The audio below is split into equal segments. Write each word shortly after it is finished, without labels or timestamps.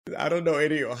I don't know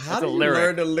any. How That's a do you learn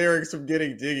lyric. the lyrics from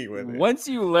Getting Jiggy with it? Once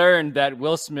you learn that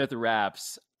Will Smith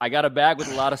raps, I got a bag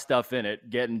with a lot of stuff in it,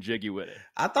 getting jiggy with it.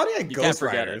 I thought he had You can't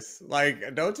forget it. ghostwriters.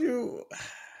 Like, don't you?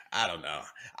 I don't know.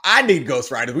 I need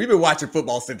ghostwriters. We've been watching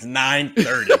football since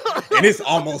 9:30, and it's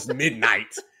almost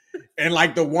midnight. And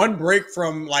like the one break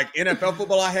from like NFL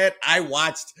football I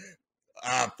watched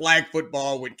flag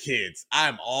football with kids.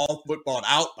 I'm all footballed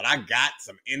out, but I got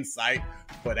some insight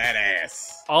for that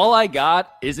ass. All I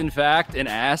got is, in fact, an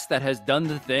ass that has done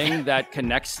the thing that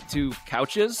connects to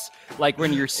couches, like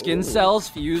when your skin cells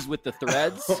fuse with the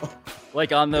threads,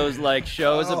 like on those like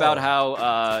shows about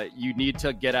how you need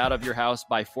to get out of your house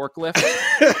by forklift.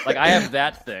 Like I have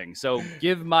that thing. So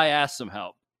give my ass some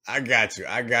help. I got you.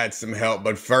 I got some help.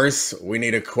 But first, we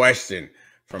need a question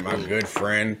from our good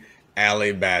friend,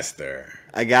 Ali Baster.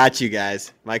 I got you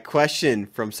guys. My question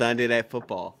from Sunday Night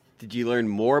Football. Did you learn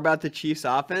more about the Chiefs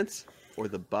offense or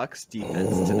the Bucs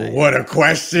defense tonight? What a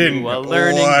question. Ooh, a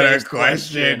learning-based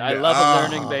question. I love a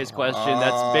learning-based question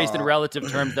that's based in relative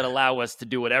terms that allow us to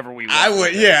do whatever we want.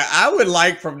 I would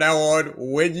like from now on,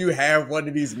 when you have one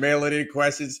of these mail-in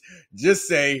questions, just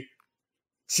say,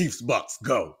 Chiefs, Bucs,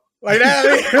 go. Like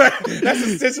that, that's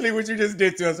essentially what you just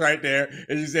did to us right there.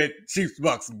 And you said, Chiefs,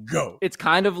 Bucs, go. It's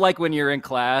kind of like when you're in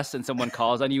class and someone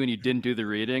calls on you and you didn't do the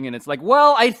reading. And it's like,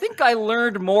 well, I think I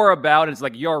learned more about it. It's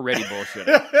like, you're already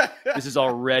bullshitting. This is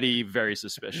already very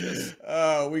suspicious.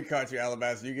 We caught you,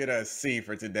 Alabaster. You get a C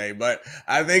for today. But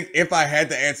I think if I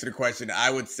had to answer the question, I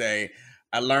would say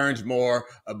I learned more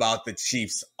about the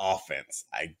Chiefs offense,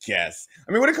 I guess.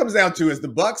 I mean, what it comes down to is the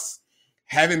Bucs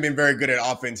haven't been very good at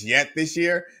offense yet this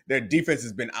year. Their defense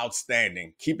has been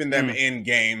outstanding, keeping them in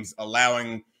games,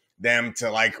 allowing them to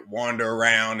like wander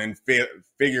around and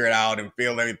figure it out and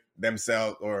feel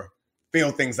themselves or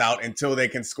feel things out until they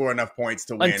can score enough points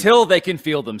to win. Until they can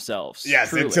feel themselves. Yes,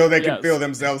 truly. Until they can feel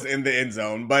themselves in the end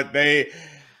zone. But the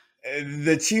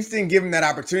Chiefs didn't give them that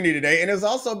opportunity today. And it was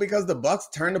also because the Bucs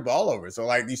turned the ball over. So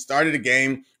like you started a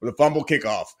game with a fumble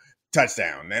kickoff.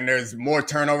 Touchdown. And there's more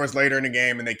turnovers later in the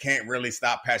game, and they can't really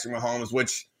stop Patrick Mahomes,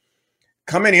 which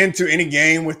coming into any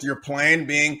game with your plan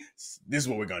being, this is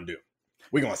what we're going to do.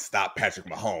 We're going to stop Patrick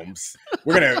Mahomes.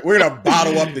 We're going to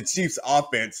bottle up the Chiefs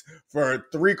offense for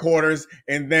 3 quarters,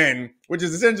 and then, which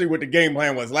is essentially what the game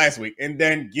plan was last week, and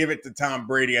then give it to Tom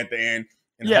Brady at the end.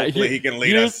 And hopefully he can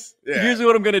lead us. Yeah. Here's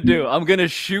what I'm going to do. I'm going to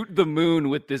shoot the moon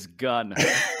with this gun.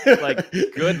 Like,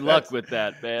 good luck with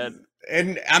that, man.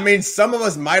 And I mean, some of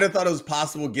us might have thought it was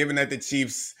possible given that the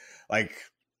Chiefs like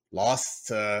lost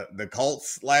to the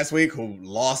Colts last week, who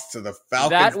lost to the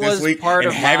Falcons this week. Part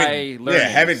of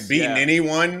haven't beaten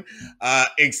anyone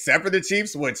except for the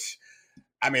Chiefs, which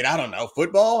I mean, I don't know.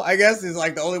 Football, I guess, is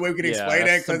like the only way we can explain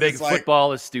that. Because big like,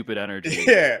 football is stupid energy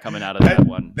coming out of that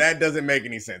one. That doesn't make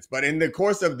any sense. But in the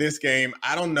course of this game,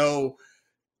 I don't know.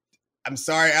 I'm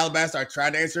sorry, Alabaster, I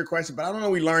tried to answer your question, but I don't know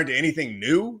we learned anything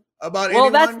new about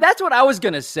anyone. Well, that's what I was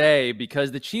going to say,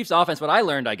 because the Chiefs offense, what I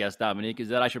learned, I guess, Dominique, is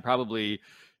that I should probably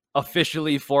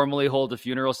officially, formally hold a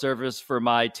funeral service for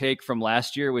my take from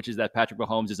last year, which is that Patrick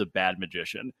Mahomes is a bad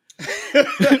magician.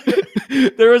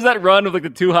 There was that run of like the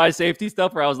too high safety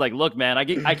stuff where I was like, look, man,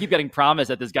 I keep getting promised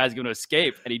that this guy's going to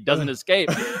escape, and he doesn't escape.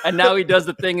 And now he does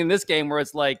the thing in this game where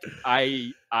it's like,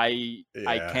 I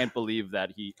can't believe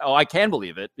that I can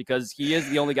believe it, because he is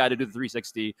the only guy to do the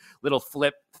 360 little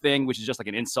flip thing, which is just like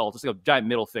an insult. It's like a giant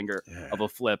middle finger of a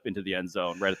flip into the end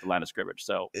zone right at the line of scrimmage.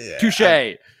 So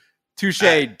touche,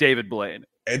 David Blaine.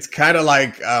 It's kind of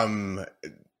like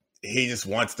he just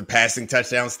wants the passing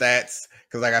touchdown stats,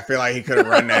 because like I feel like he could have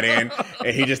run that in,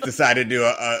 and he just decided to do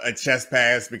a chest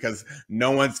pass because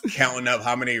no one's counting up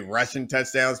how many rushing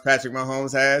touchdowns Patrick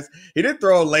Mahomes has. He did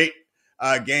throw a late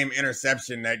game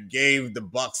interception that gave the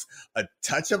Bucs a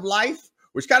touch of life,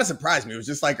 which kind of surprised me. It was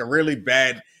just like a really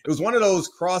bad, it was one of those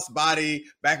cross-body,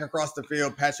 back across the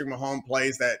field Patrick Mahomes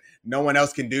plays that no one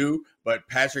else can do, but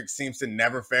Patrick seems to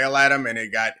never fail at him, and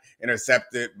it got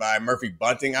intercepted by Murphy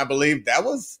Bunting, I believe. That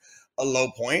was a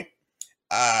low point.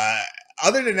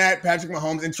 Other than that, Patrick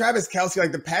Mahomes and Travis Kelce,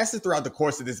 like the passes throughout the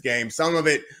course of this game, some of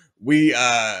it we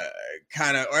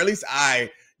kind of, or at least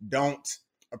I don't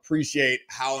appreciate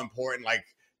how important like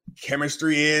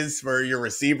chemistry is for your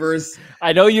receivers.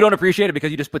 I know you don't appreciate it because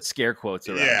you just put scare quotes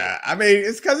around it. I mean,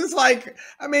 it's because it's like,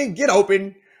 I mean, get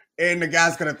open and the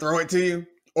guy's going to throw it to you,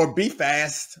 or be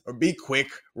fast or be quick,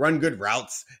 run good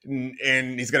routes,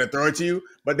 and he's going to throw it to you.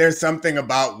 But there's something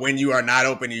about when you are not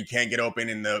open and you can't get open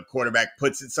and the quarterback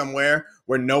puts it somewhere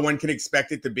where no one can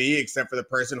expect it to be except for the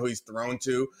person who he's thrown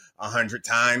to 100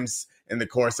 times in the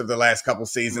course of the last couple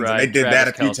seasons. Right, and they did Travis that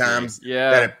a few Kelce. times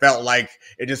that it felt like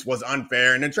it just was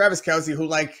unfair. And then Travis Kelce, who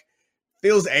like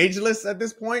feels ageless at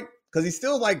this point because he's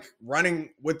still like running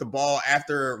with the ball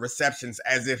after receptions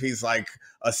as if he's like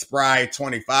a spry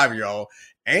 25-year-old.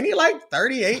 Ain't he like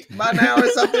 38 by now or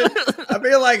something? I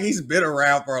feel like he's been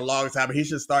around for a long time, but he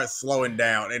should start slowing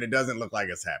down, and it doesn't look like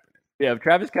it's happening. Yeah,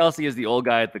 Travis Kelce is the old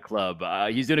guy at the club.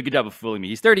 He's doing a good job of fooling me.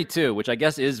 He's 32, which I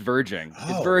guess is verging.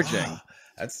 It's verging. Wow.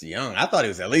 That's young. I thought he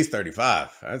was at least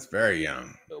 35. That's very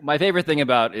young. My favorite thing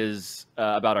about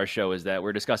our show is that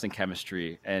we're discussing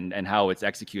chemistry and how it's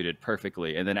executed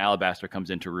perfectly, and then Alabaster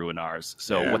comes in to ruin ours.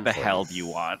 So what the hell do you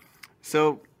want?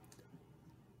 So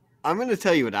I'm going to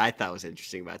tell you what I thought was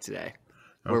interesting about today,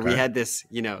 where we had this,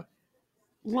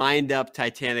 lined up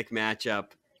Titanic matchup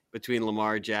between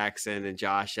Lamar Jackson and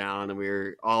Josh Allen, and we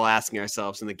were all asking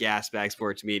ourselves in the Gasbag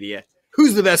Sports Media,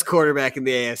 who's the best quarterback in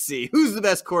the AFC? Who's the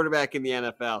best quarterback in the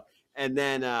NFL? And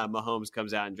then Mahomes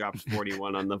comes out and drops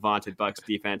 41 on the vaunted Bucs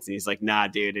defense, and he's like, nah,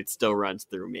 dude, it still runs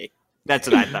through me. That's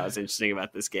what I thought was interesting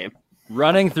about this game.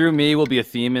 Running through me will be a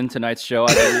theme in tonight's show,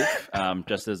 I believe,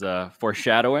 just as a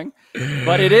foreshadowing.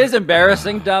 But it is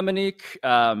embarrassing, Dominique.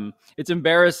 It's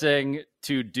embarrassing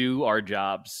to do our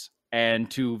jobs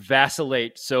and to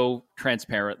vacillate so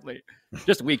transparently,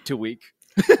 just week to week.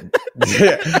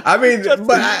 I mean,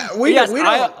 but we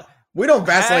don't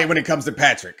vacillate when it comes to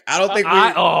Patrick. I don't think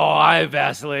I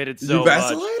vacillated so You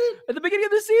vacillated? much. At the beginning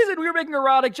of the season, we were making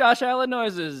erotic Josh Allen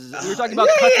noises. We were talking about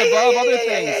cuts above other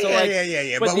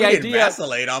things. But we didn't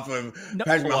vacillate off of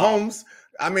Patrick Mahomes.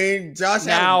 I mean, Josh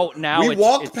Allen. Now we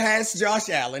walked past Josh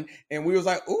Allen and we was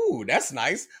like, "Ooh, that's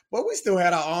nice," but we still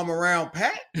had our arm around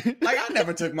Pat. Like I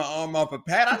never took my arm off of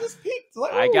Pat. I just peeked.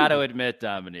 Like, I got to admit,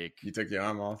 Dominique, you took your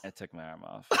arm off. I took my arm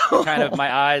off. Kind of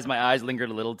my eyes lingered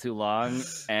a little too long,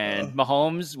 and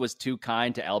Mahomes was too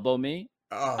kind to elbow me.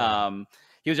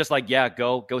 He was just like, "Yeah,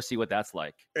 go see what that's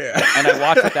like." Yeah. And I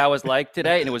watched what that was like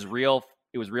today, and it was real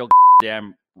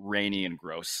damn rainy and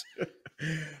gross.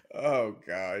 Oh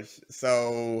gosh.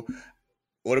 So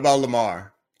what about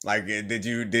Lamar? Like, did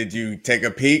you take a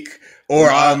peek? Or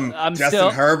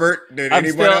Justin Herbert? Did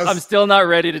anyone else? I'm still not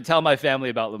ready to tell my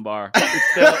family about Lamar.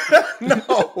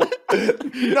 No.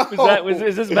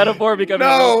 Is this metaphor becoming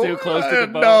a little too close to the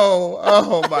bone? No.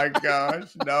 Oh my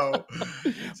gosh. No.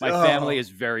 My family is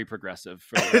very progressive.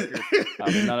 For the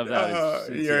record. None of that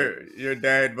is your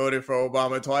dad voted for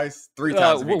Obama twice? 3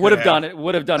 times. Would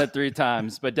have done it 3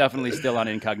 times, but definitely still on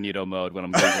incognito mode when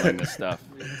I'm Googling this stuff.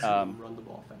 Run the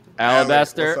ball.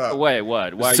 Alabaster, wait,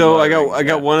 what? Why so I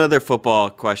got one other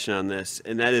football question on this,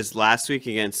 and that is last week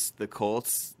against the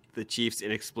Colts, the Chiefs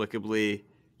inexplicably,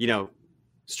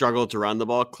 struggled to run the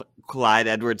ball. Clyde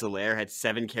Edwards-Helaire had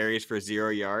 7 carries for 0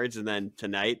 yards, and then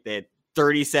tonight they had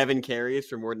 37 carries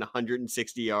for more than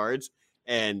 160 yards.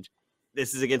 And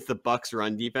this is against the Bucs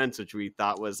run defense, which we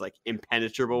thought was like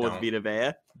impenetrable with Vita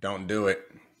Vea. Don't do it.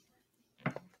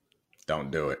 Don't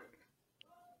do it.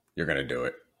 You're gonna do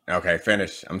it. Okay,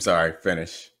 finish. I'm sorry,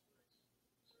 finish.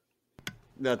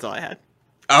 That's all I had.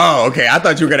 Oh, okay. I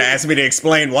thought you were going to ask me to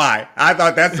explain why. I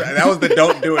thought that was the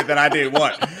don't do it that I didn't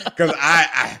want. Because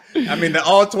I mean, the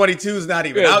all 22 is not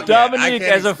even out Dominique,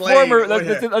 yet. As a former,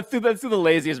 let's do the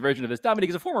laziest version of this.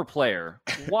 Dominique, as a former player,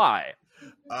 why?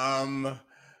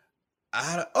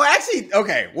 Actually,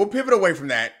 okay. We'll pivot away from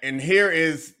that. And here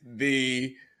is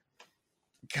the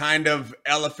kind of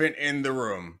elephant in the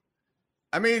room.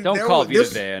 I mean, don't call Vita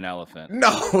Vea an elephant.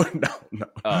 No.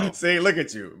 Oh. See, look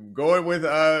at you going with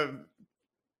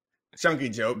chunky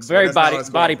jokes. Very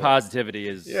body positivity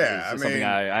is I mean, something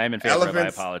I am in favor of. I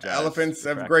apologize. Elephants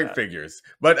have great figures,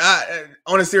 but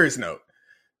on a serious note,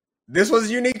 this was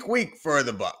a unique week for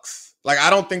the Bucs. Like, I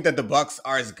don't think that the Bucs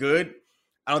are as good.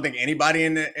 I don't think anybody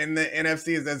in the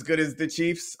NFC is as good as the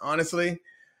Chiefs. Honestly,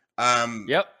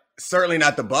 yep. Certainly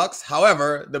not the Bucs.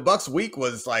 However, the Bucs week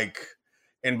was like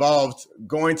involved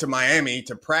going to Miami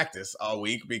to practice all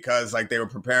week because like they were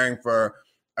preparing for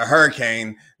a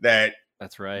hurricane that's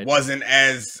right wasn't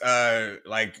as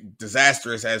like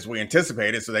disastrous as we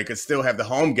anticipated, so they could still have the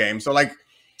home game. So like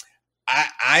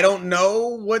I don't know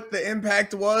what the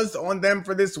impact was on them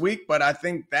for this week, but I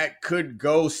think that could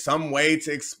go some way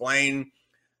to explain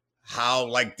how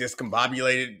like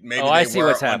discombobulated maybe they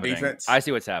were on defense. I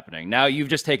see what's happening. Now you've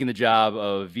just taken the job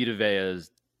of Vita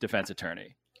Vea's defense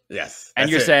attorney. Yes. And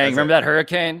you're saying, remember that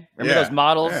hurricane? Remember those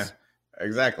models? Yeah,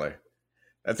 exactly.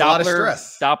 That's a lot of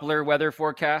stress. Doppler weather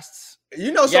forecasts.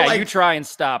 You try and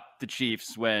stop the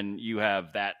Chiefs when you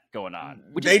have that going on.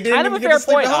 Which they is kind of a fair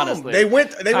point, honestly. They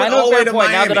went all the way to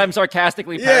Miami. Now that I'm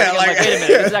sarcastically parroting, I'm like, wait a minute,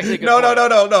 this is actually a good point.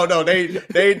 No. They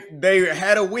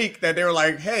had a week that they were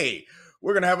like, hey,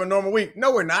 we're going to have a normal week.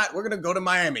 No, we're not. We're going to go to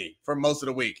Miami for most of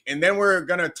the week. And then we're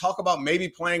going to talk about maybe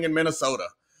playing in Minnesota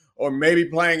or maybe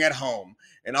playing at home,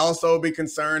 and also be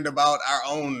concerned about our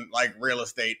own like real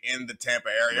estate in the Tampa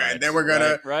area. Right, and then we're going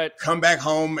to come back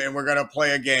home and we're going to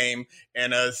play a game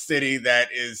in a city that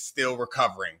is still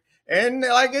recovering. And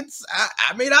like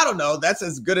I mean, I don't know. That's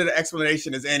as good an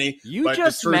explanation as any. But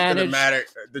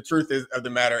the truth of the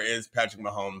matter is Patrick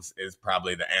Mahomes is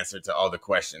probably the answer to all the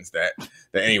questions that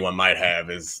anyone might have.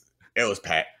 It was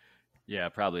Pat. Yeah,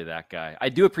 probably that guy. I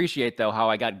do appreciate though how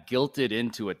I got guilted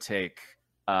into a take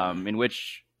in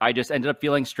which I just ended up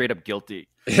feeling straight up guilty.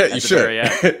 Yeah, you should. I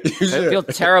feel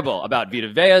terrible about Vita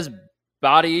Vea's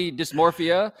body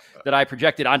dysmorphia that I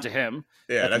projected onto him.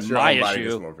 Yeah, that's my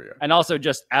issue. And also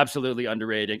just absolutely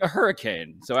underrating a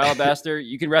hurricane. So Alabaster,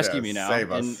 you can rescue me now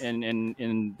save us.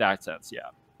 In that sense. Yeah.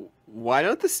 Why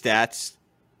don't the stats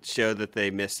show that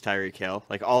they missed Tyreek Hill?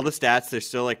 Like all the stats, they're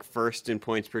still like first in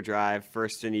points per drive,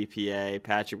 first in EPA.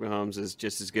 Patrick Mahomes is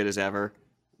just as good as ever.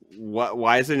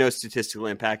 Why is there no statistical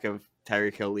impact of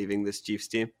Tyreek Hill leaving this Chiefs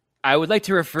team? I would like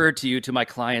to refer to you to my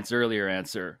client's earlier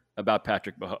answer about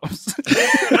Patrick Mahomes.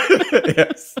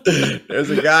 Yes. There's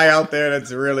a guy out there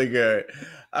that's really good.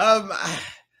 I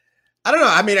don't know.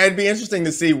 I mean, it'd be interesting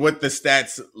to see what the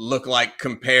stats look like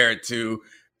compared to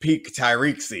peak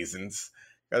Tyreek seasons.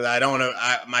 Because I don't know.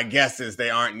 My guess is they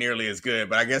aren't nearly as good,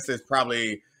 but I guess it's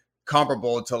probably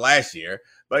comparable to last year.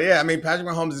 But yeah, I mean, Patrick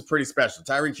Mahomes is pretty special.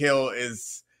 Tyreek Hill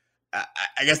is,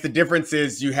 I guess the difference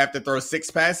is you have to throw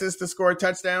 6 passes to score a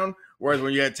touchdown. Whereas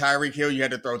when you had Tyreek Hill, you had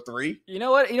to throw 3. You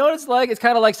know what it's like? It's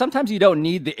kind of like sometimes you don't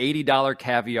need the $80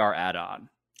 caviar add-on.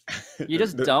 You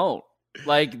just don't.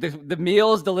 Like the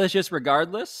meal is delicious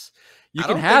regardless. You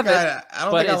can have it,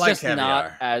 but it's just caviar.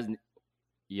 Not as,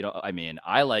 you know, I mean,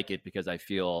 I like it because I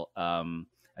feel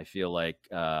like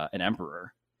an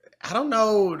emperor. I don't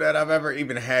know that I've ever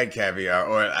even had caviar,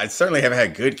 or I certainly haven't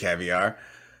had good caviar.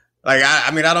 Like, I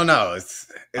mean, I don't know.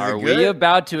 Are we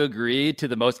about to agree to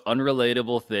the most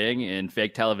unrelatable thing in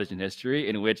fake television history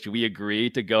in which we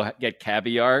agree to go get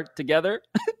caviar together?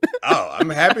 Oh, I'm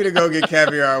happy to go get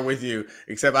caviar with you,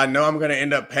 except I know I'm going to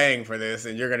end up paying for this,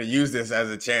 and you're going to use this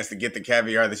as a chance to get the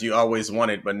caviar that you always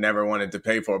wanted but never wanted to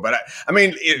pay for. But I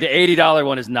mean... the $80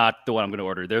 one is not the one I'm going to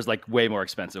order. There's like way more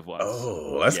expensive ones.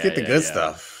 Oh, let's get the good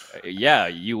stuff. Yeah,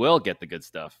 you will get the good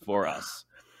stuff for us.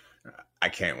 I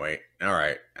can't wait. All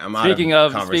right, I'm speaking out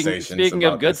of conversations. Speaking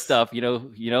of good stuff, you know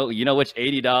which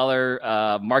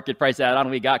 $80 market price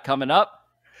add-on we got coming up?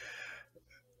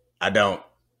 I don't.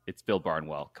 It's Bill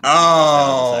Barnwell.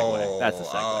 Oh, that's the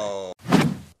segue. Oh.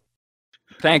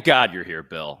 Thank God you're here,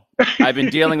 Bill. I've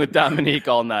been dealing with Dominique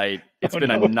all night. It's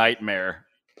been a nightmare.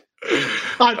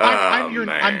 I'm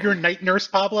your night nurse,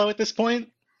 Pablo, at this point.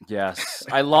 Yes,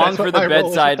 I long for the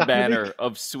bedside banner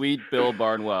of sweet Bill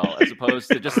Barnwell, as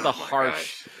opposed to just the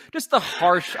harsh.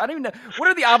 I don't even know. What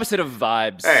are the opposite of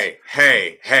vibes?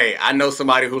 Hey! I know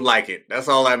somebody who like it. That's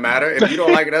all that matters. If you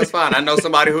don't like it, that's fine. I know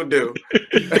somebody who do.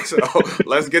 So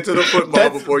let's get to the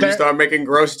football before you start making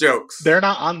gross jokes. They're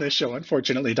not on this show,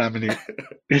 unfortunately, Dominique.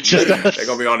 It's just us. They're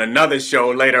gonna be on another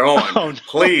show later on. Oh, no.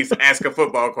 Please ask a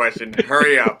football question.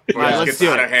 Hurry up before this gets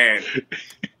out of hand.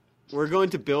 We're going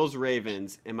to Bills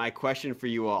Ravens, and my question for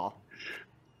you all: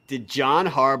 did John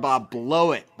Harbaugh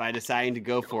blow it by deciding to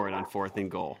go for it on 4th and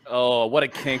goal? Oh, what a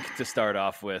kink to start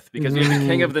off with, because we have the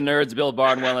king of the nerds, Bill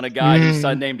Barnwell, and a guy whose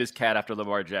son named his cat after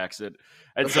Lamar Jackson.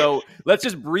 And so let's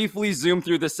just briefly zoom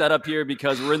through the setup here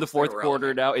because we're in the 4th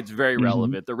quarter now. It's very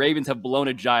relevant. The Ravens have blown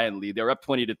a giant lead. They're up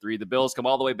 20-3. The Bills come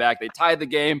all the way back. They tie the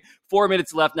game. 4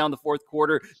 minutes left now in the 4th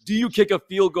quarter. Do you kick a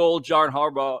field goal, John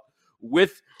Harbaugh,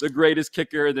 with the greatest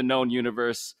kicker in the known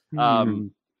universe?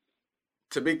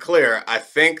 To be clear, I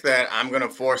think that I'm going to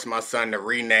force my son to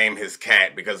rename his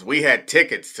cat because we had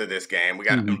tickets to this game. We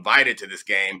got invited to this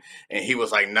game, and he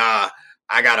was like, nah,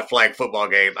 I got a flag football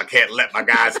game. I can't let my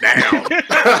guys down.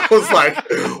 I was like,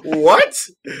 what?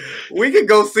 We could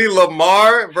go see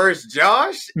Lamar versus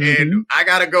Josh, and I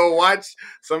got to go watch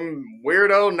some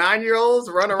weirdo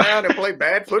 9-year-olds run around and play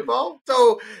bad football?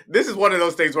 So this is one of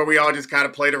those things where we all just kind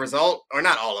of play the result, or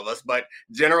not all of us, but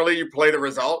generally you play the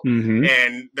result,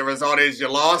 and the result is you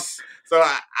lost. So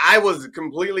I was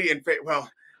completely in favor.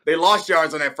 Well, they lost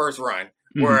yards on that first run.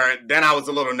 Where then I was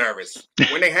a little nervous.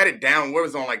 When they had it down, what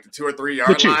was on like the 2 or 3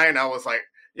 yard line, I was like,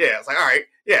 yeah, it's like, all right,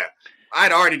 yeah.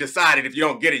 I'd already decided if you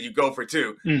don't get it, you go for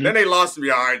 2. Then they lost some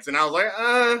yards, and I was like,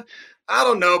 I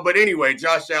don't know. But anyway,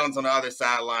 Josh Allen's on the other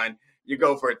sideline. You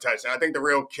go for a touchdown. I think the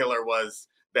real killer was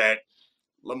that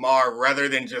Lamar, rather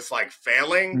than just like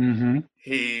failing,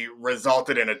 he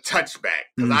resulted in a touchback.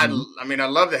 Because I mean, I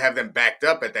love to have them backed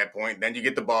up at that point. Then you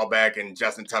get the ball back, and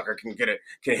Justin Tucker can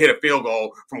hit a field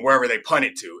goal from wherever they punt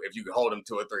it to if you hold him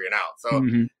to a 3 and out.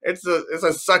 So it's a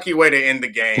sucky way to end the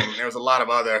game. There was a lot of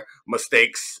other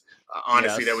mistakes,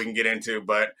 honestly, that we can get into,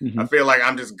 but I feel like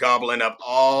I'm just gobbling up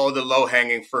all the low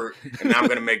hanging fruit, and now I'm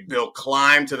going to make Bill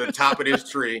climb to the top of this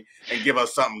tree and give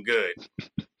us something good.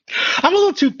 I'm a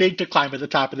little too big to climb at the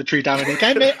top of the tree, Dominique.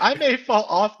 I may fall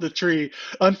off the tree,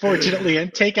 unfortunately,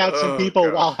 and take out some people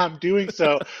while I'm doing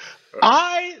so.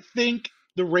 I think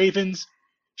the Ravens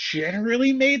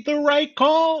generally made the right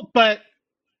call, but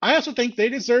I also think they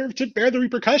deserve to bear the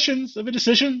repercussions of a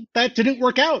decision that didn't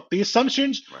work out. The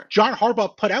assumptions John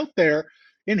Harbaugh put out there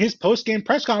in his post-game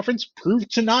press conference proved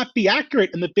to not be accurate,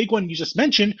 and the big one you just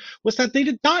mentioned was that they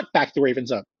did not back the Ravens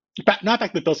up. Not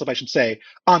back the Bills up, I should say,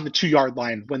 on the 2-yard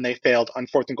line when they failed on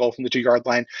 4th and goal from the 2-yard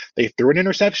line. They threw an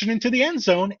interception into the end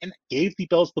zone and gave the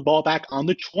Bills the ball back on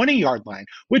the 20-yard line,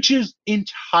 which is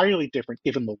entirely different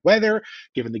given the weather,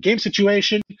 given the game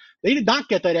situation. They did not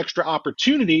get that extra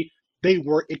opportunity they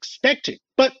were expecting.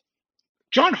 But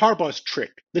John Harbaugh's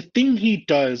trick, the thing he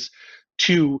does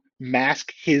to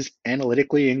mask his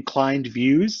analytically inclined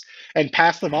views and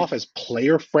pass them off as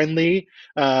player-friendly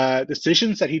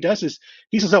decisions that he does is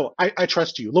he says, I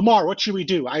trust you. Lamar, what should we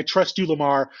do? I trust you,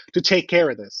 Lamar, to take care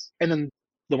of this. And then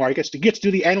Lamar gets to do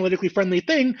the analytically friendly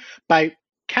thing by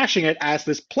cashing it as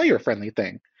this player-friendly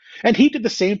thing. And he did the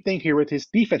same thing here with his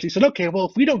defense. He said, okay, well,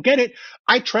 if we don't get it,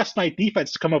 I trust my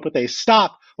defense to come up with a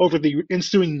stop over the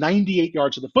ensuing 98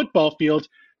 yards of the football field.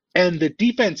 And the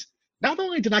defense not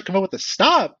only did not come up with a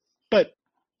stop, but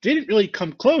didn't really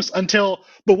come close until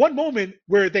the one moment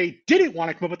where they didn't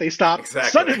want to come up with a stop. Exactly.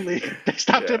 Suddenly, they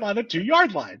stopped him on the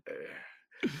 2-yard line.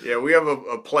 Yeah, we have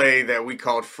a play that we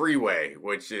called freeway,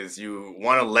 which is you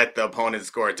want to let the opponent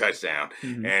score a touchdown.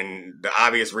 And the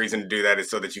obvious reason to do that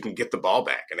is so that you can get the ball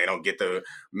back and they don't get to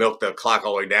milk the clock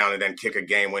all the way down and then kick a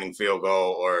game-winning field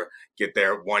goal or get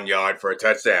there 1 yard for a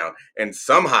touchdown. And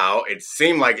somehow it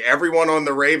seemed like everyone on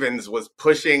the Ravens was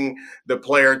pushing the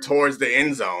player towards the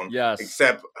end zone. Yes.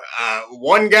 Except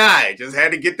one guy just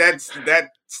had to get that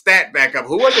stat back up.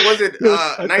 Who was it? Was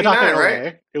it 99,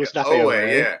 right? It was Owe,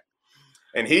 yeah.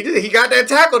 And he got that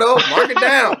tackle, though. Mark it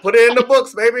down. Put it in the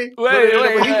books, baby.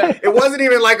 It wasn't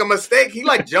even like a mistake. He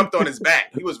jumped on his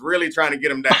back. He was really trying to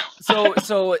get him down.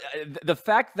 So the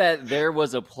fact that there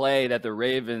was a play that the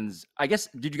Ravens, I guess,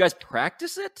 did you guys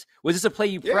practice it? Was this a play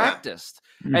you practiced?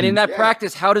 And in that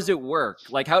practice, how does it work?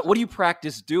 Like, what do you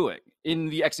practice doing in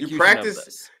the execution of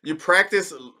this? You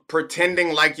practice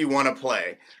pretending like you want to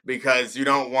play because you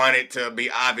don't want it to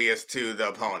be obvious to the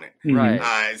opponent.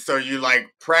 Right. So you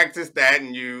practice that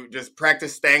and you just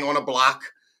practice staying on a block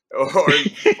or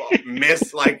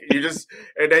miss.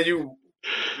 And then you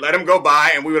let him go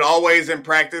by. And we would always in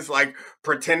practice,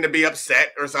 pretend to be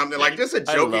upset or something, just a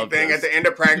jokey thing. At the end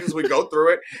of practice, we go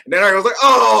through it. And then I was like,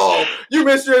 oh, you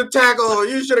missed your tackle.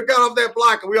 You should have got off that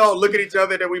block. And we all look at each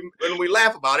other and we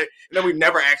laugh about it. And then we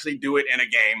never actually do it in a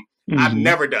game. I've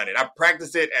never done it. I've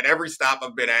practiced it at every stop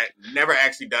I've been at, never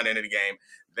actually done it in a game.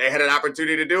 They had an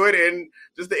opportunity to do it, and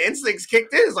just the instincts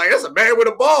kicked in. It's like, that's a man with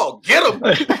a ball. Get him.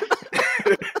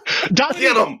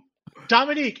 Get him.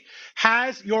 Dominique,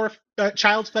 has your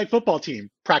child's flag football team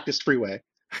practiced freeway?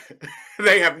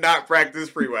 They have not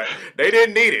practiced freeway. They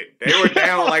didn't need it. They were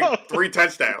down 3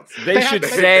 touchdowns. They should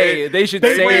say that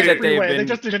they've been. They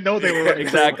just didn't know they were running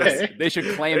exactly. Freeway. They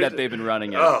should claim that they've been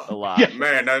running it a lot. Yeah.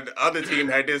 Man, the other team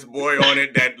had this boy on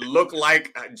it that looked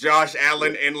like Josh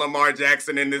Allen and Lamar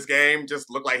Jackson in this game.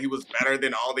 Just looked like he was better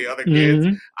than all the other kids.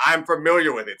 I'm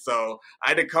familiar with it, so I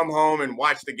had to come home and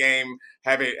watch the game,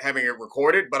 having it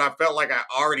recorded. But I felt like I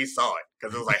already saw it.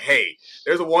 Because it was like, hey,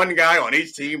 there's one guy on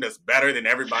each team that's better than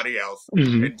everybody else.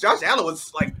 And Josh Allen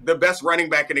was the best running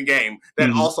back in the game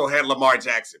that also had Lamar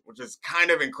Jackson, which is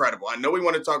kind of incredible. I know we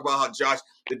want to talk about how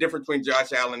the difference between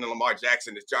Josh Allen and Lamar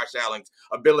Jackson is Josh Allen's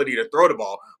ability to throw the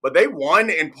ball. But they won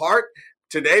in part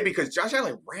today because Josh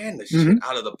Allen ran the shit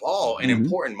out of the ball in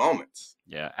important moments.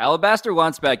 Yeah, Alabaster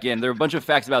wants back in. There are a bunch of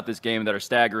facts about this game that are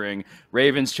staggering.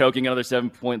 Ravens choking another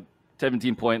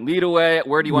 17-point lead away.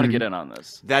 Where do you want to get in on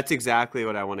this? That's exactly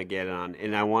what I want to get on.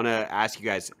 And I want to ask you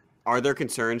guys, are there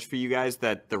concerns for you guys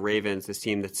that the Ravens, this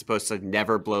team that's supposed to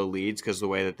never blow leads because of the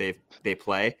way that they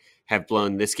play, have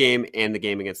blown this game and the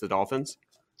game against the Dolphins?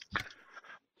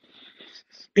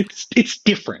 It's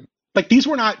different. These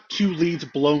were not 2 leads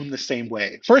blown the same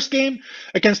way. First game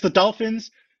against the Dolphins,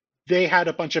 they had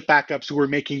a bunch of backups who were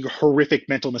making horrific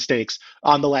mental mistakes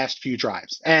on the last few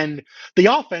drives. And the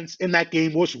offense in that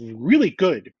game was really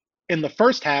good. in the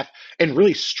first half and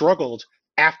really struggled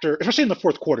after, especially in the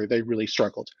fourth quarter, they really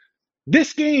struggled.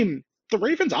 This game, the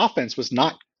Ravens offense was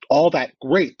not all that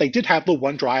great. They did have the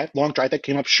one long drive that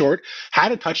came up short,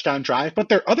 had a touchdown drive, but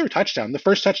their other touchdown, the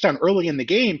first touchdown early in the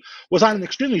game, was on an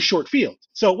extremely short field.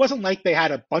 So it wasn't like they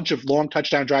had a bunch of long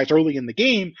touchdown drives early in the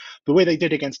game the way they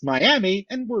did against Miami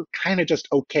and were kind of just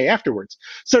okay afterwards.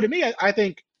 So to me, I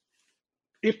think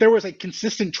if there was a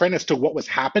consistent trend as to what was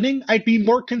happening, I'd be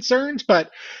more concerned.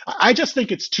 But I just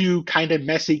think it's two kind of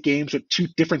messy games with two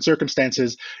different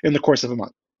circumstances in the course of a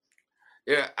month.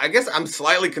 Yeah, I guess I'm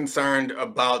slightly concerned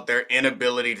about their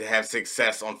inability to have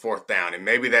success on fourth down. And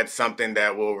maybe that's something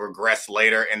that will regress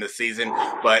later in the season.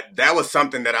 But that was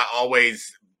something that I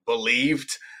always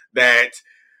believed that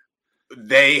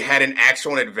they had an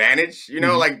actual advantage. You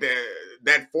know, like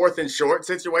that fourth and short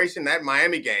situation, that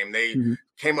Miami game, they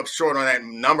came up short on that a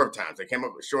number of times. They came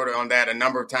up short on that a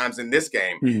number of times in this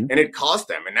game, and it cost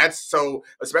them. And that's so,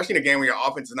 especially in a game where your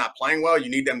offense is not playing well, you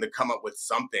need them to come up with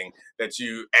something that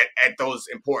you, at those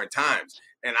important times.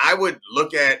 And I would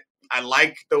look at, I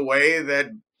like the way that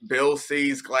Bill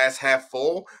sees glass half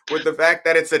full with the fact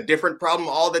that it's a different problem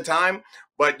all the time.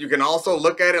 But you can also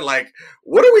look at it like,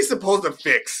 what are we supposed to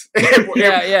fix?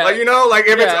 Yeah. Like, you know, like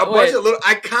if it's a bunch of little,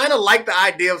 I kind of like the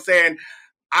idea of saying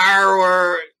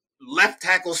our left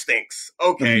tackle stinks.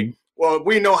 Okay. Well,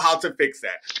 we know how to fix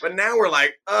that. But now we're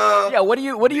like, what do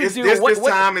you do? This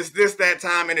time, is this that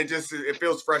time? And it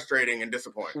feels frustrating and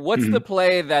disappointing. What's the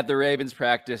play that the Ravens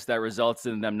practice that results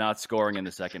in them not scoring in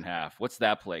the second half? What's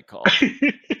that play called?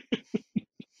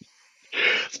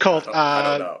 It's called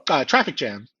traffic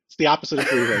jam. It's the opposite of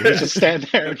freeway. You just stand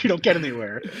there and you don't get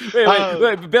anywhere.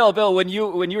 Wait, Bill, when you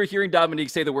were hearing Dominique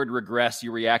say the word regress,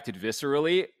 you reacted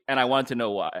viscerally, and I wanted to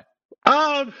know why.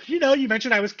 You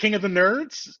mentioned I was king of the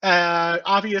nerds.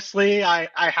 Obviously, I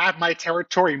have my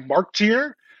territory marked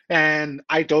here, and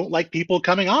I don't like people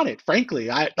coming on it. Frankly,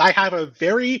 I have a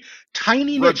very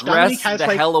tiny niche. Dominique has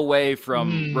the hell away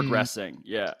from regressing.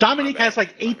 Yeah, Dominique has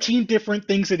like 18 different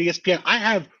things at ESPN. I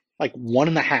have like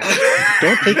 1.5.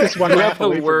 Don't take this 1.5 away from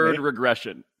me. The word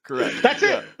regression. Correct. That's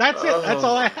it. That's it. That's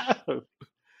all I have.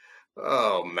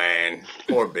 Oh man,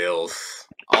 poor Bills.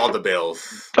 All the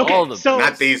Bills. Okay,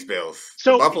 not these Bills.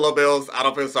 So the Buffalo Bills, I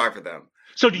don't feel sorry for them.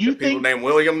 So do you think people named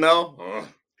William though?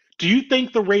 Do you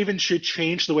think the Ravens should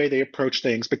change the way they approach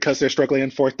things because they're struggling on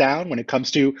fourth down when it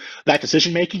comes to that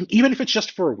decision making, even if it's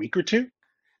just for a week or two?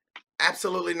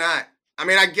 Absolutely not. I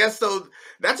mean, I guess so.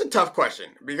 That's a tough question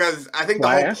because I think the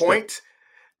whole point,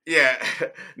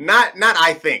 not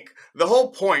I think the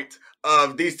whole point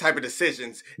of these type of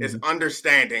decisions is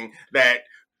understanding that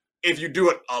if you do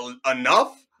it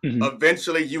enough,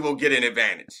 eventually you will get an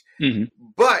advantage.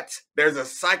 But there's a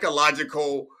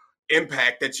psychological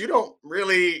impact that you don't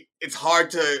really, it's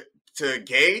hard to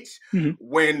gauge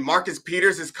when Marcus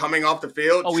Peters is coming off the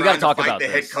field trying to fight the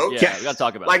head coach. Yeah, we got to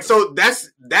talk about this. So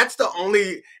that's the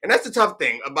only, and that's the tough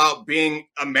thing about being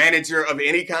a manager of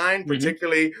any kind,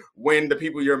 particularly when the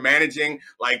people you're managing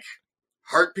like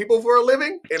hurt people for a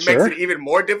living. It makes it even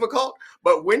more difficult.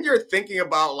 But when you're thinking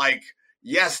about like,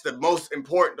 yes, the most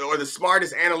important or the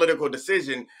smartest analytical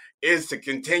decision is to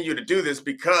continue to do this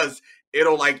because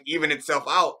it'll like even itself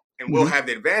out and we'll have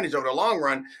the advantage over the long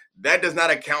run. That does not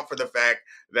account for the fact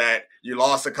that you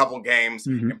lost a couple games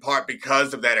in part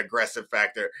because of that aggressive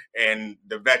factor and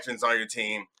the veterans on your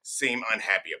team seem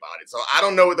unhappy about it. So I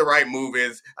don't know what the right move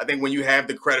is. I think when you have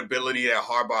the credibility that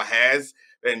Harbaugh has,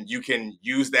 then you can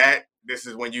use that. This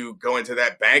is when you go into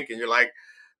that bank and you're like,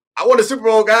 I won a Super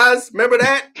Bowl, guys. Remember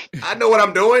that? I know what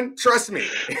I'm doing. Trust me.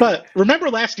 But remember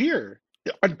last year,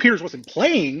 Peters wasn't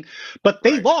playing, but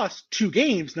they lost 2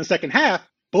 games in the second half,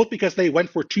 both because they went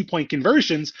for 2-point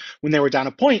conversions when they were down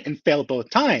a point and failed both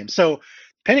times. So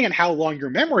depending on how long your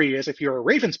memory is, if you're a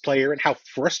Ravens player and how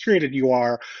frustrated you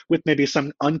are with maybe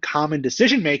some uncommon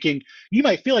decision-making, you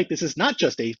might feel like this is not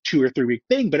just a 2 or 3 week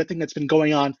thing, but a thing that's been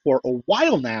going on for a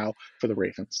while now for the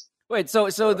Ravens. Wait, so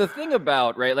the thing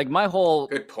about, right, like my whole...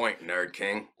 Good point, Nerd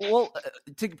King. Well,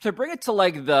 to bring it to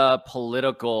like the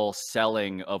political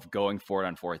selling of going for it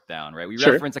on fourth down, right? We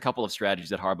reference a couple of strategies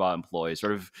that Harbaugh employs,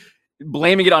 sort of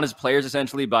blaming it on his players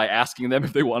essentially by asking them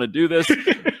if they want to do this.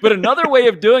 But another way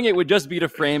of doing it would just be to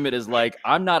frame it as like,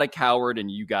 I'm not a coward and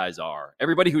you guys are.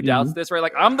 Everybody who doubts this, right?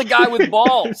 Like, I'm the guy with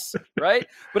balls, right?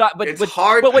 But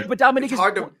hard. But Dominique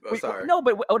sorry. No,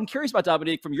 but I'm curious about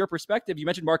Dominique from your perspective. You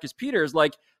mentioned Marcus Peters.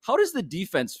 Like, how does the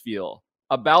defense feel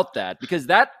about that, because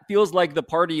that feels like the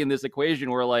party in this equation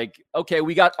where like, okay,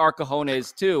 we got our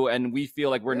cojones too, and we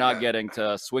feel like we're not getting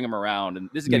to swing them around. And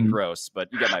this is getting gross, but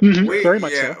you get my point. Very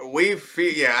much so. We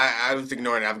feel, I was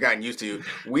ignoring it. I've gotten used to you.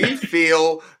 We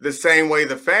feel the same way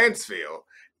the fans feel,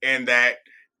 in that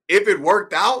if it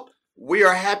worked out, we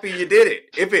are happy you did it.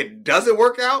 If it doesn't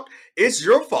work out, it's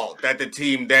your fault that the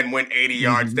team then went 80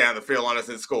 yards down the field on us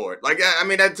and scored. Like, I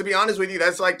mean, to be honest with you,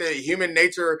 that's like the human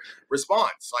nature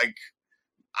response. Like,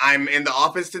 I'm in the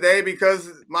office today because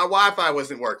my Wi-Fi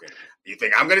wasn't working. You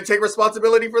think I'm going to take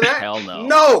responsibility for that? Hell no.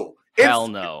 No. Hell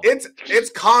no. It's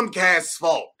Comcast's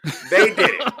fault. They did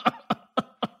it.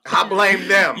 I blame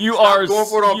them. You Stop are going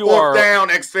for it on fourth down,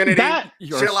 Xfinity.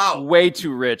 Chill out. Way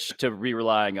too rich to be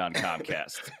relying on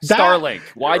Comcast. Starlink.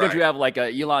 Why don't you have like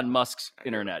a Elon Musk's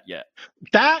internet yet?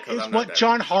 That is what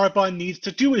John Harbaugh needs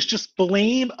to do, is just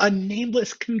blame a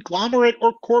nameless conglomerate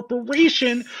or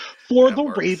corporation for the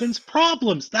Ravens'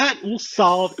 problems. That will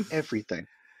solve everything.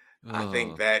 I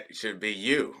think that should be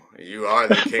you. You are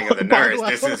the king of the nerds.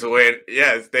 This is when,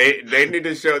 yes, they need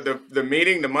to show the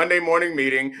meeting, the Monday morning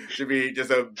meeting should be just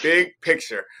a big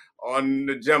picture on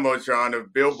the Jumbotron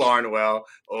of Bill Barnwell.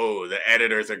 Oh, the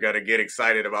editors are going to get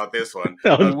excited about this one.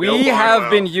 We have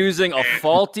been using a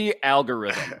faulty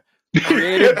algorithm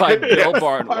created by Bill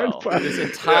Barnwell this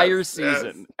entire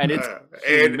season, and it's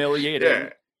humiliating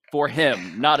for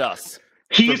him, not us.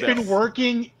 He's been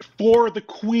working for the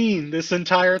Queen this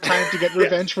entire time to get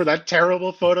revenge for that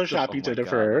terrible Photoshop he did of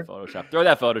her. Photoshop. Throw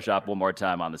that Photoshop one more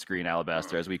time on the screen,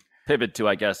 Alabaster, as we pivot to,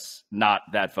 I guess, not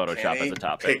that Photoshop as a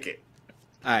topic. Pickett.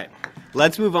 All right,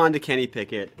 let's move on to Kenny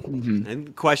Pickett. And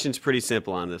the question's pretty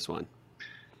simple on this one.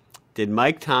 Did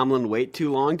Mike Tomlin wait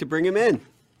too long to bring him in?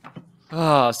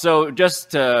 So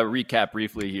just to recap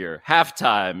briefly here,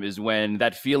 halftime is when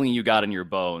that feeling you got in your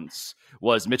bones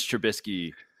was Mitch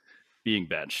Trubisky being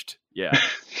benched. Yeah.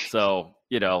 So,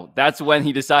 that's when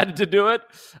he decided to do it.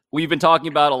 We've been talking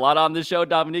about a lot on this show,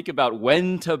 Dominique, about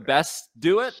when to best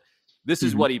do it. This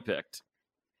is what he picked.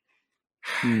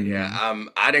 Yeah.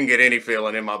 I didn't get any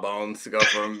feeling in my bones to go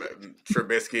from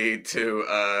Trubisky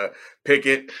to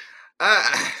Pickett.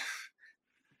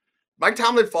 Mike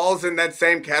Tomlin falls in that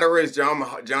same category as John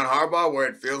Harbaugh, where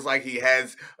it feels like he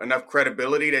has enough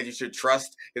credibility that you should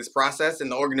trust his process.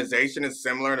 And the organization is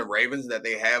similar to Ravens, that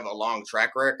they have a long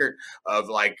track record of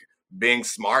like being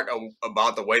smart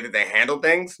about the way that they handle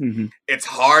things. It's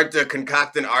hard to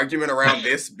concoct an argument around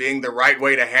this being the right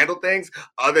way to handle things,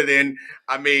 other than,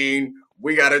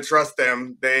 we got to trust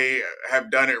them. They have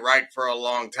done it right for a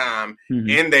long time.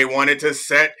 And they wanted to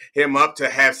set him up to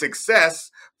have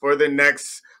success for the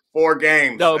next 4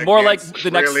 games. No, more like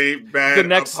the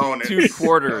next opponents. 2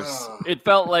 quarters. It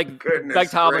felt like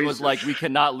Mike Tomlin was like, we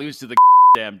cannot lose to the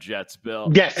damn Jets, Bill.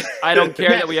 Yes. I don't care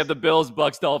that we have the Bills,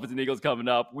 Bucks, Dolphins, and Eagles coming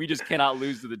up. We just cannot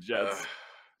lose to the Jets.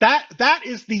 That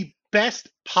is the best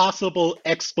possible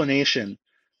explanation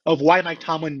of why Mike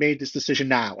Tomlin made this decision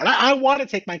now. And I want to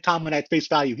take Mike Tomlin at face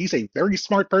value. He's a very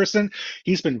smart person.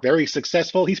 He's been very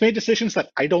successful. He's made decisions that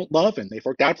I don't love, and they've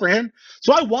worked out for him.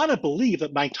 So I want to believe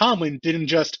that Mike Tomlin didn't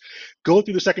just go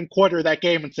through the second quarter of that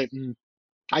game and say,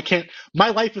 I can't, my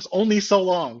life is only so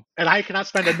long, and I cannot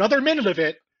spend another minute of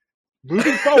it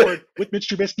moving forward with Mitch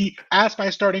Trubisky as my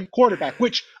starting quarterback,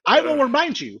 which I will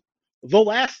remind you, the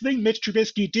last thing Mitch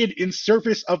Trubisky did in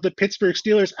service of the Pittsburgh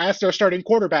Steelers as their starting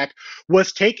quarterback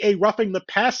was take a roughing the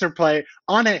passer play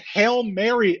on a Hail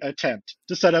Mary attempt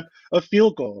to set up a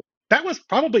field goal. That was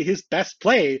probably his best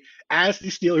play as the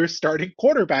Steelers starting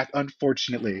quarterback,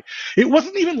 unfortunately. It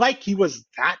wasn't even like he was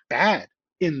that bad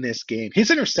in this game. His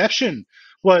interception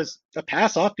was a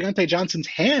pass off Deontay Johnson's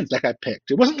hands that got picked.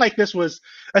 It wasn't like this was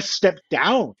a step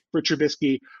down for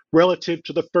Trubisky relative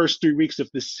to the first 3 weeks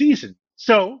of the season.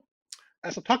 So,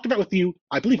 as I talked about with you,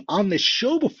 I believe on this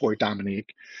show before,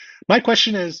 Dominique, my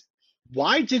question is,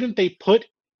 why didn't they put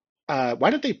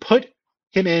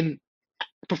him in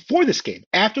before this game,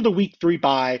 after the week 3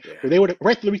 bye, where they would have,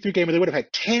 right after the week 3 game, where they would have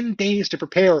had 10 days to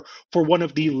prepare for one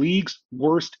of the league's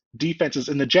worst defenses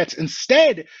in the Jets?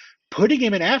 Instead, putting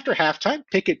him in after halftime,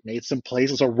 Pickett made some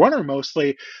plays as a runner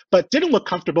mostly, but didn't look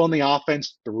comfortable in the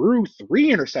offense, threw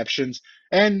 3 interceptions,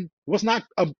 and was not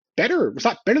better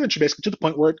than Trubisky to the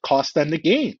point where it cost them the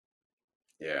game.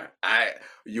 Yeah.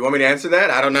 You want me to answer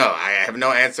that? I don't know. I have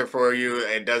no answer for you.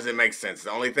 It doesn't make sense.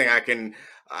 The only thing I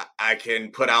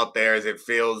can put out there is it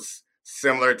feels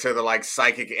similar to the like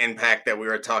psychic impact that we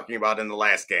were talking about in the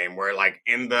last game, where like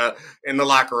in the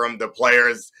locker room, the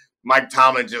players, Mike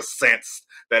Tomlin just sensed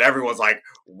that everyone's like,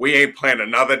 we ain't playing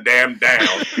another damn down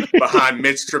behind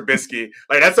Mitch Trubisky.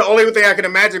 Like, that's the only thing I can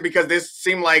imagine, because this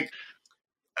seemed like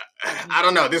I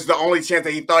don't know. This is the only chance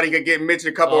that he thought he could get Mitch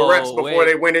a couple of reps before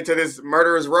they went into this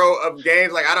murderer's row of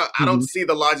games. Like I don't see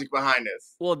the logic behind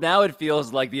this. Well, now it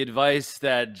feels like the advice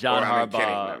that John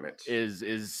Harbaugh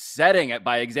is setting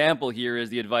by example here is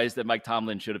the advice that Mike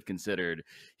Tomlin should have considered.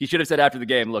 He should have said after the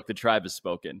game, "Look, the tribe has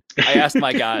spoken. I asked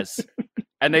my guys,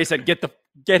 and they said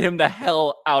get him the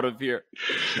hell out of here."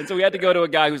 And so we had to go to a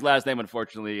guy whose last name,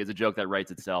 unfortunately, is a joke that writes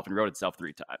itself and wrote itself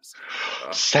 3 times.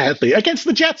 Sadly, against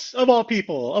the Jets, of all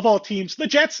people, of all teams, the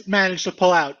Jets managed to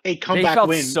pull out a comeback win.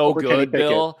 They felt so good,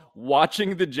 Bill.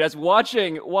 Watching the Jets,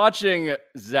 watching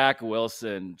Zach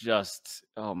Wilson just,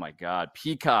 oh my God,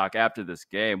 peacock after this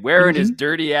game, wearing his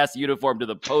dirty ass uniform to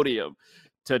the podium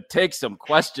to take some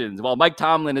questions while Mike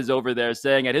Tomlin is over there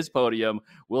saying at his podium,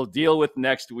 "We'll deal with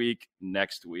next week.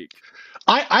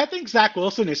 I think Zach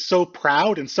Wilson is so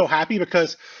proud and so happy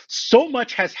because so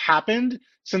much has happened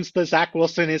since the Zach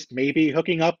Wilson is maybe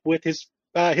hooking up with his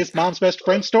mom's best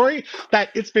friend story that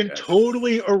it's been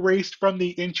totally erased from the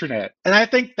internet. And I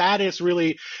think that is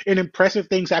really an impressive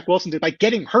thing Zach Wilson did. By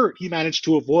getting hurt, he managed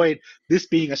to avoid this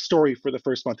being a story for the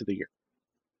first month of the year.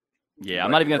 Yeah,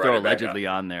 I'm not even going to throw allegedly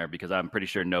on there because I'm pretty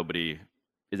sure nobody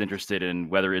is interested in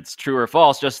whether it's true or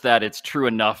false, just that it's true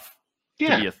enough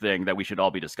to be a thing that we should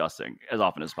all be discussing as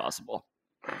often as possible.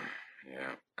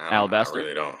 Yeah. Alabaster? I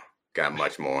really don't got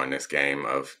much more in this game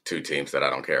of 2 teams that I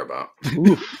don't care about.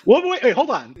 Wait, hold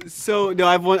on. So, no,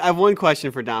 I have one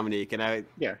question for Dominique.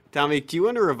 Dominique, do you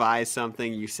want to revise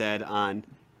something you said on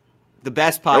the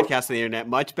best podcast on the internet,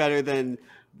 much better than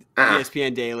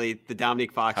ESPN Daily, the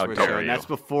Dominique Foxworth Show, and that's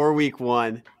before week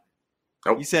 1.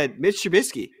 Nope. You said Mitch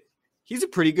Trubisky. He's a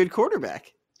pretty good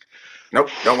quarterback. Nope,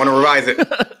 don't want to revise it.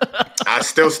 I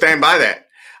still stand by that.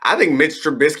 I think Mitch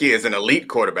Trubisky is an elite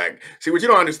quarterback. See, what you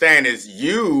don't understand is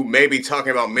you may be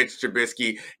talking about Mitch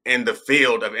Trubisky in the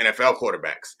field of NFL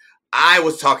quarterbacks. I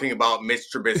was talking about Mitch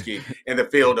Trubisky in the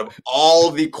field of all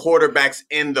the quarterbacks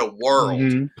in the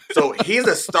world. So he's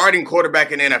a starting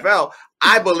quarterback in NFL.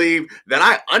 I believe that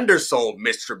I undersold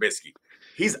Mitch Trubisky.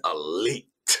 He's elite.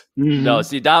 No,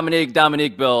 see, Dominique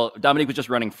was just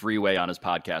running freeway on his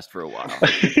podcast for a while.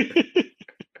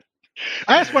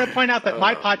 I just want to point out that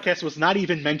my podcast was not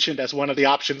even mentioned as one of the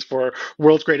options for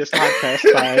World's Greatest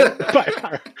Podcast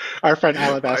by our friend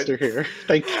Alabaster here.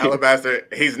 Thank you. Alabaster,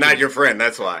 he's not your friend,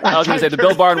 that's why. I was going to say, the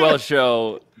Bill Barnwell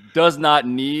Show does not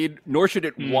need, nor should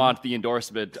it want, the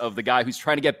endorsement of the guy who's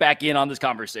trying to get back in on this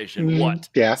conversation. What?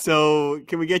 Yeah. So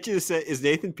can we get you to say, is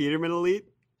Nathan Peterman elite?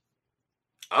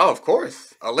 Oh, of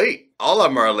course. Elite. All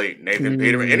of them are elite. Nathan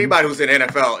Peterman. Anybody who's in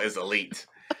NFL is elite.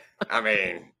 I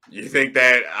mean, you think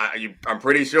that I'm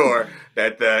pretty sure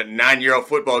that the 9-year-old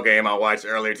football game I watched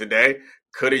earlier today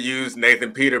could have used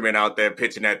Nathan Peterman out there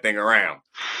pitching that thing around.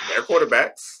 They're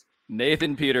quarterbacks.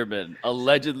 Nathan Peterman,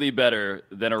 allegedly better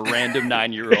than a random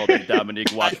 9-year-old that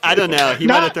Dominique watched. I don't know. He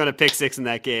might have thrown a pick 6 in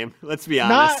that game. Let's be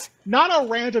honest. Not a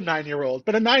random 9-year-old,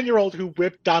 but a 9-year-old who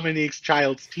whipped Dominique's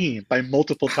child's team by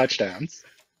multiple touchdowns.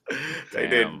 They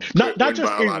did. Not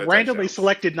just a randomly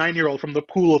selected 9-year-old from the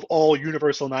pool of all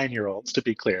universal 9-year-olds, to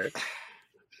be clear.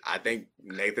 I think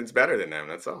Nathan's better than them.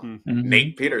 That's all.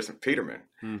 Nate Peterman.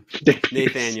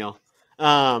 Nathaniel.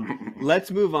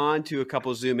 Let's move on to a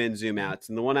couple zoom in, zoom outs.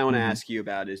 And the one I want to ask you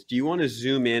about is, do you want to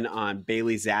zoom in on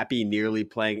Bailey Zappi nearly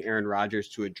playing Aaron Rodgers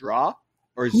to a draw,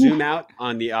 or zoom out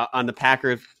on the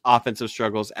Packers offensive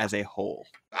struggles as a whole?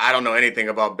 I don't know anything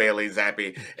about Bailey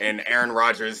Zappi and Aaron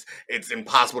Rodgers. It's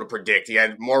impossible to predict. He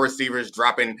had more receivers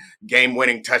dropping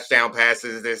game-winning touchdown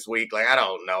passes this week. Like, I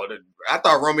don't know. I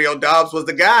thought Romeo Doubs was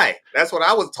the guy. That's what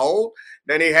I was told.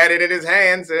 Then he had it in his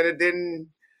hands, and it didn't.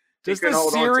 Just a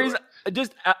series,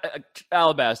 just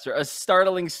Alabaster, a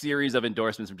startling series of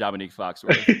endorsements from Dominique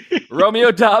Foxworth.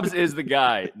 Romeo Doubs is the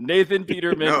guy. Nathan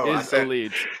Peterman is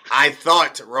elite. I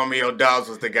thought Romeo Doubs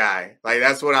was the guy. Like,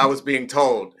 that's what I was being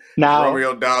told. Now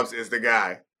Romeo Doubs is the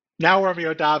guy. Now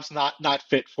Romeo Doubs not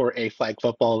fit for a flag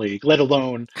football league, let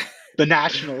alone the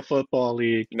National Football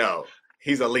League. No,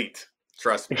 he's elite.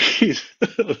 Trust me. He's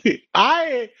elite.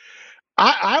 I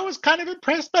was kind of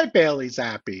impressed by Bailey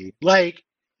Zappi. Like,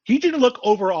 he didn't look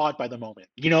overawed by the moment.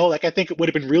 You know, like, I think it would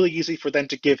have been really easy for them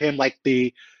to give him like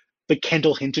the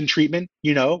Kendall Hinton treatment,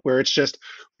 you know, where it's just,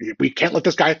 we can't let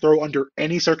this guy throw under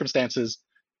any circumstances.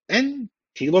 And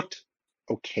he looked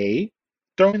okay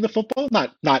throwing the football,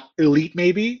 not elite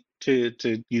maybe to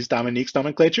use Dominique's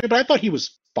nomenclature, but I thought he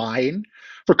was fine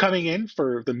for coming in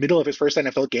for the middle of his first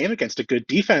NFL game against a good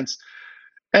defense.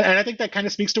 And I think that kind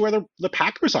of speaks to where the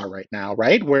Packers are right now,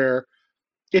 right? Where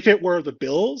if it were the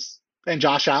Bills and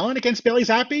Josh Allen against Bailey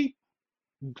Zappi,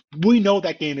 we know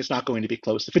that game is not going to be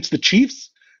close. If it's the Chiefs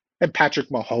and Patrick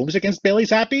Mahomes against Bailey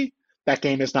Zappi, that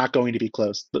game is not going to be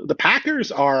close. The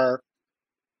Packers are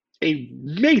a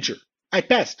major, at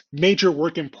best, major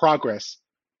work in progress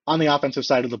on the offensive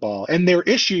side of the ball. And their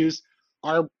issues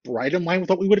are right in line with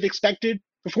what we would have expected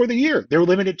before the year. They're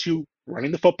limited to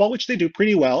running the football, which they do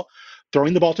pretty well,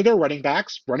 throwing the ball to their running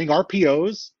backs, running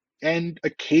RPOs, and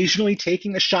occasionally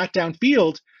taking a shot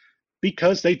downfield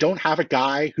because they don't have a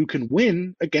guy who can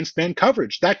win against man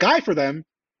coverage. That guy for them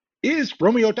is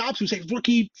Romeo Doubs, who's a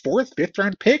rookie 4th, 5th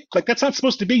round pick. Like, that's not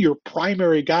supposed to be your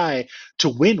primary guy to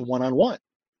win one-on-one.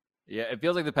 Yeah, it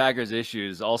feels like the Packers'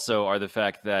 issues also are the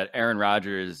fact that Aaron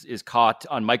Rodgers is caught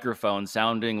on microphone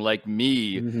sounding like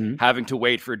me having to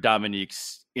wait for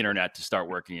Dominique's internet to start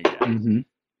working again.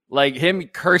 Like him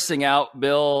cursing out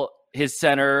Bill, his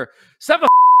center, step the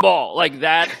ball like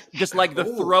that, just like the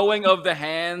throwing of the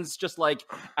hands, just like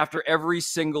after every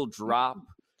single drop.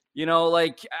 You know,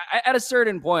 like at a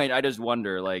certain point, I just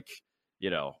wonder, like, you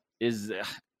know, is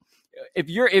if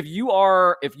you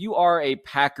are a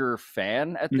Packer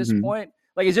fan at this point,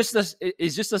 like, is just this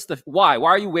the why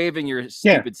are you waving your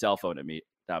stupid cell phone at me,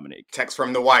 Dominique? Text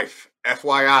from the wife.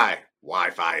 FYI,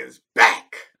 Wi-Fi is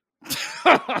back.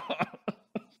 I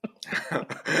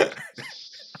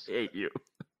hate you.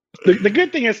 The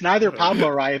good thing is neither Pablo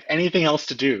or I have anything else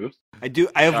to do.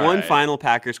 I have one final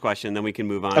Packers question, then we can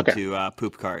move on to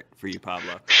Poop Cart for you,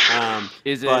 Pablo.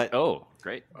 Is it? Oh,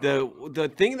 great.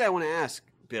 The thing that I want to ask,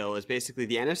 Bill, is basically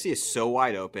the NFC is so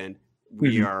wide open.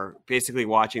 We are basically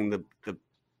watching the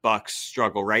Bucs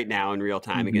struggle right now in real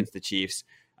time against the Chiefs.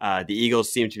 The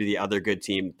Eagles seem to be the other good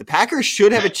team. The Packers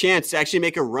should have a chance to actually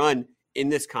make a run in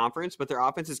this conference, but their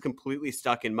offense is completely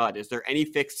stuck in mud. Is there any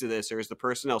fix to this, or is the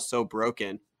personnel so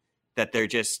broken that they're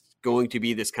just going to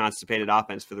be this constipated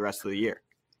offense for the rest of the year?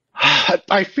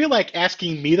 I feel like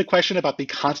asking me the question about the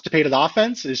constipated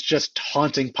offense is just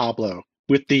taunting Pablo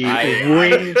with the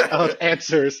range of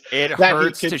answers. It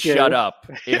hurts to shut up.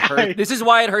 It hurts. This is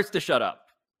why it hurts to shut up.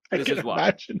 This is why.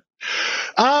 Imagine.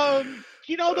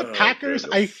 The Packers,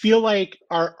 I feel like,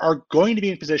 are going to be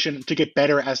in position to get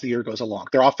better as the year goes along.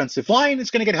 Their offensive line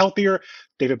is going to get healthier.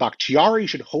 David Bakhtiari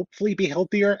should hopefully be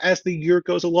healthier as the year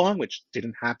goes along, which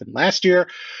didn't happen last year.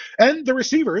 And the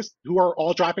receivers, who are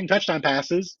all dropping touchdown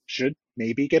passes, should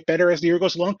maybe get better as the year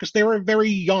goes along because they were a very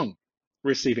young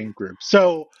receiving group.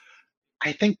 So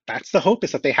I think that's the hope,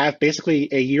 is that they have basically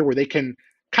a year where they can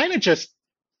kind of just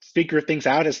figure things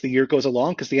out as the year goes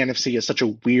along, because the NFC is such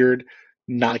a weird,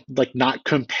 not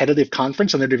competitive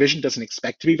conference, and their division doesn't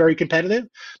expect to be very competitive.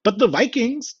 But the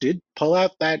Vikings did pull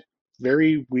out that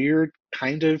very weird,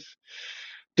 kind of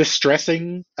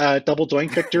distressing double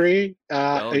doink victory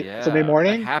Sunday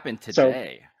morning. It happened today. So,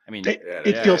 I mean,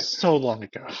 it feels so long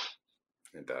ago.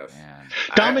 It does.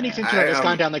 Dominique's internet has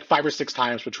gone down like 5 or 6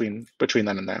 times between then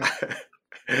and now.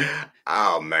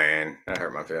 Oh man, that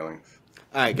hurt my feelings.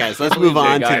 All right, guys, let's move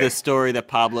on to the story that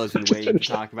Pablo's been waiting to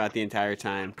talk about the entire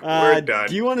time. We're done.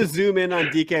 Do you want to zoom in on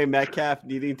DK Metcalf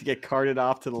needing to get carted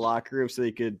off to the locker room so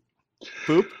he could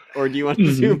poop? Or do you want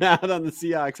to zoom out on the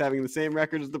Seahawks having the same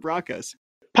record as the Broncos?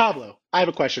 Pablo, I have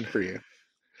a question for you.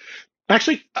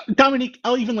 Actually, Dominique,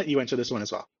 I'll even let you answer this one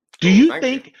as well. Do you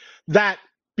think that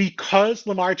because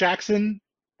Lamar Jackson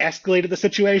escalated the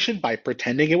situation by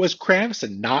pretending it was cramps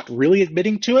and not really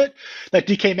admitting to it, that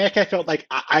DK Metcalf felt like,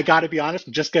 I got to be honest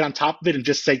and just get on top of it and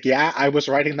just say, yeah, I was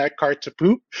riding that cart to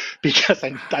poop because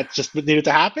that just needed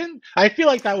to happen? I feel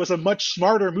like that was a much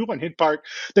smarter move on his part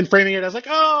than framing it as like,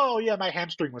 oh, yeah, my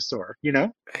hamstring was sore, you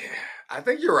know? I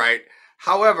think you're right.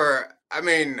 However, I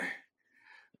mean,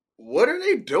 what are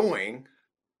they doing?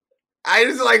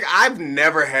 I've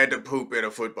never had to poop in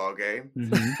a football game.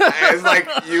 It's like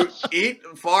you eat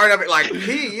far enough, like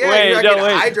pee. Yeah,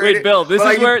 wait, Bill. This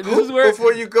is where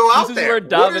before you go out there. This is where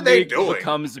Dominique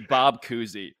becomes Bob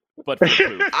Cousy, but for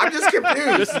poop. I'm just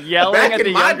confused. Just yelling at the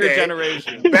younger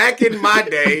generation. Back in my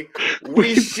day,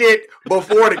 we shit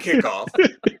before the kickoff,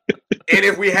 and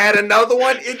if we had another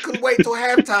one, it could wait till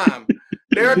halftime.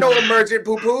 There are no emergent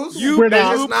poo-poos. You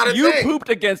pooped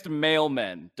against male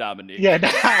men, Dominique. Yeah,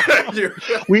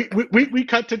 we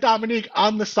cut to Dominique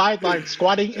on the sideline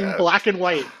squatting in black and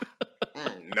white.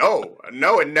 No,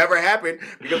 it never happened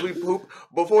because we pooped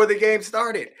before the game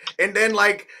started. And then,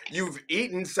 like, you've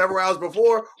eaten several hours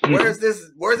before. Where's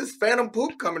this phantom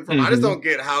poop coming from? I just don't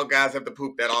get how guys have to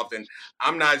poop that often.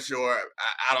 I'm not sure.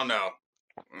 I don't know.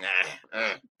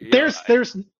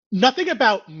 There's nothing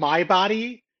about my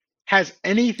body has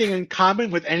anything in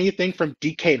common with anything from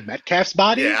DK Metcalf's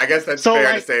body. Yeah, I guess that's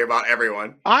fair to say about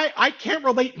everyone. I can't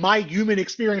relate my human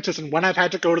experiences and when I've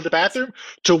had to go to the bathroom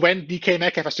to when DK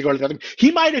Metcalf has to go to the bathroom.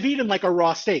 He might have eaten like a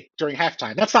raw steak during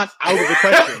halftime. That's not out of the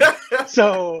question.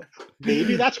 So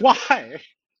maybe that's why.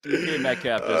 DK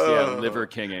Metcalf just liver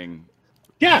kinging.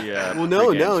 Yeah. Well,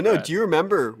 no. Do you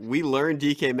remember we learned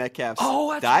DK Metcalf's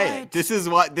diet? Right. This is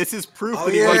proof. Oh,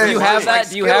 that he yeah. loves Do you money. have that?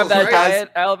 Do you have that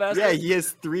diet, Alabaster? Yeah, he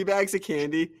has 3 bags of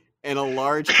candy and a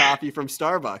large coffee from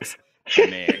Starbucks.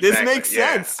 Man. This makes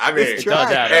sense. I mean, This it does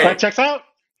track. add Hey. That checks out.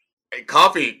 Hey,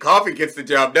 coffee gets the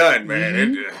job done,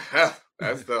 man. Mm-hmm.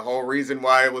 That's the whole reason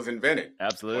why it was invented or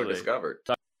Absolutely. discovered.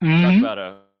 Mhm.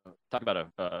 Talk about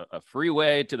a free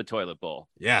way to the toilet bowl.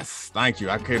 Yes, thank you.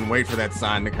 I couldn't wait for that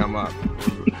sign to come up.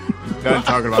 Done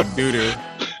talking about doo-doo.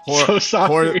 So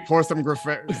sorry. Pour some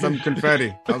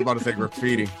confetti. I was about to say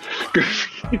graffiti.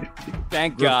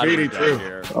 Thank God. Graffiti, we're done too.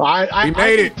 here. I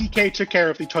made think DK took care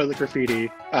of the toilet graffiti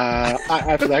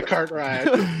after that cart ride.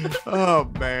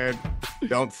 Oh man.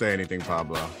 Don't say anything,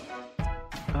 Pablo.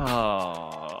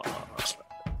 Oh.